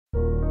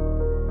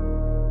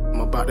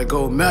about to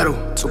go metal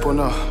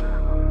 2.0.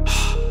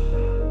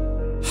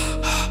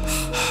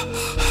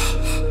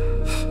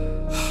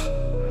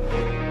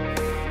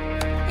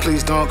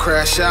 Please don't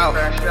crash out.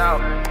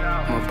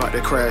 I'm about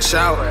to crash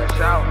out.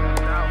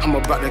 I'm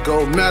about to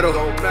go metal.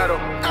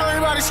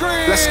 Everybody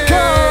scream. Let's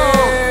go.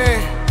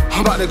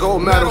 I'm about to go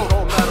metal.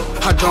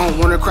 I don't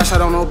wanna crash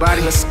out on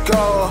nobody. Let's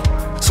go.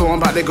 So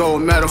I'm about to go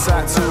metal.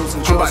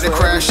 I'm about to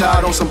crash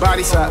out on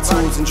somebody.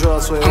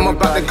 I'm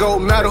about to go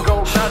metal.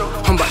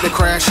 I'm about to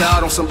crash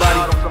out on somebody.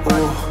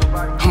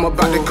 I'm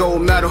about to go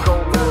metal.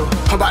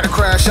 I'm about to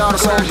crash out on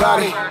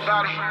somebody.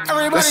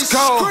 Let's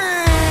go.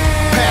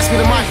 Pass me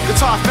the mic,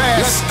 guitar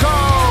fast. Let's go.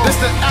 This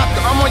the after,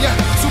 I'm on ya.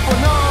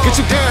 Get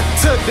you there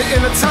to the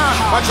end of time.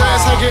 My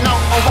dress hanging out,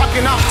 I'm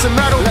rocking out to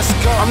metal. Let's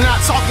go. I'm not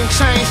talking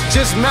change,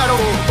 just metal.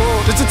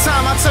 This the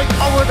time I take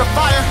over the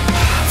fire.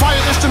 Fire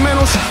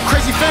instrumentals,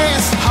 crazy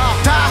fans,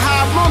 die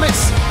high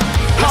moments.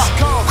 Let's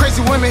go.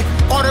 Crazy women,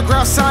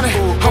 autograph signing.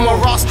 I'm a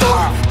rock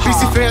star,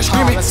 BC fan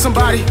screaming.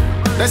 Somebody,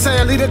 they say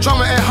I lead a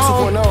drama at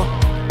home.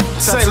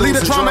 Say lead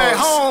a drama at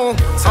home.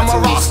 I'm a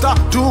rock star,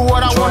 do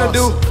what I wanna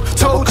do.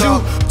 Told you,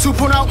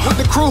 2.0 with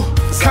the crew.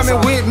 Coming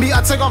with me,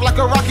 I take off like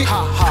a rocket.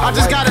 I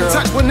just got in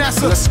touch with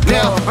NASA.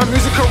 Now, my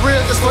music career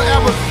is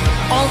forever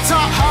on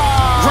top.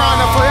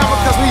 Grinding forever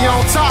cause we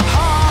on top.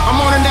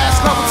 I'm on the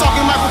next level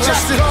talking Michael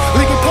Jackson,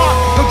 Linkin Park,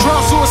 no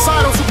drums,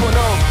 suicidal 2.0.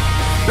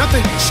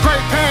 Nothing,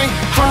 straight pain.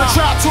 From the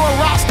trap to a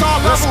rock star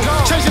level.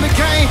 Changing the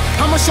game,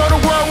 I'ma show the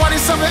world why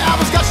these 7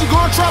 albums got you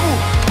going trouble.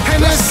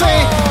 And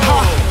insane,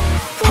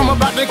 I'm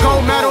about to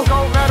go metal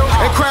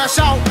and crash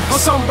out on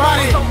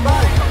somebody.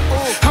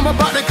 I'm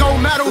about to go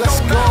metal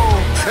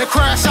and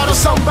crash out on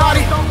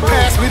somebody.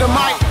 Pass me the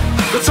mic,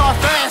 guitar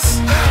fast.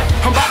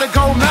 I'm about to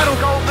go metal.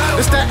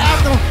 It's the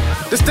anthem,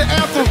 it's the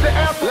anthem.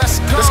 Let's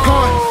go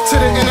to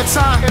the end of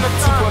time.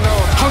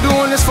 I'm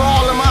doing this for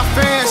all of my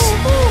fans.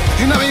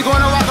 You know you're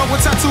gonna rock up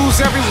with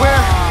tattoos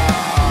everywhere.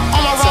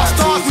 All my rock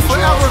stars be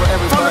forever.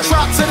 From the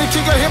trap to the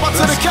king of hip hop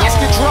to the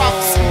casket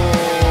drops.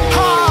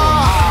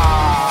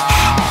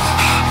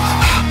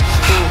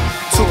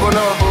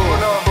 2.0.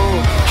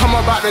 I'm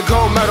about to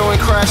go metal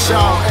and crash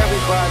out.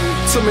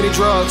 Too many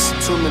drugs.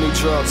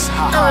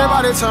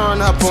 Everybody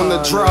turn up on the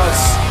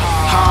drugs.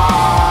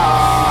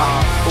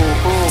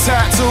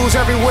 Tattoos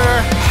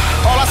everywhere.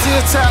 All I see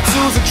is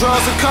tattoos and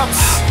drugs and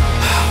cups.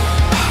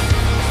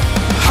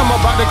 I'm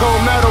about to go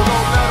metal.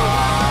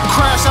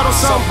 Crash out on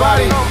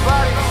somebody.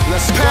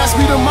 Pass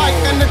me the mic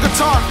and the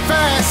guitar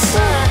fast.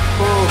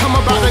 I'm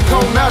about to go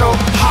metal.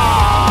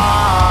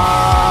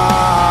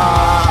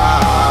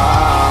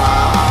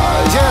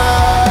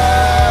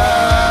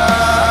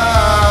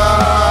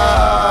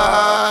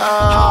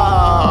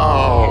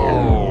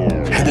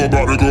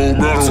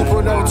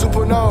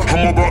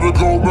 I'm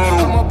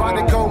about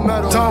to go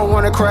metal. Don't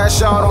wanna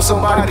crash out on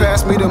somebody.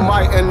 Pass me the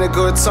mic and the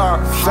guitar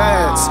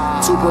fast.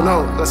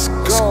 2.0. Let's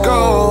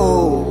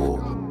go.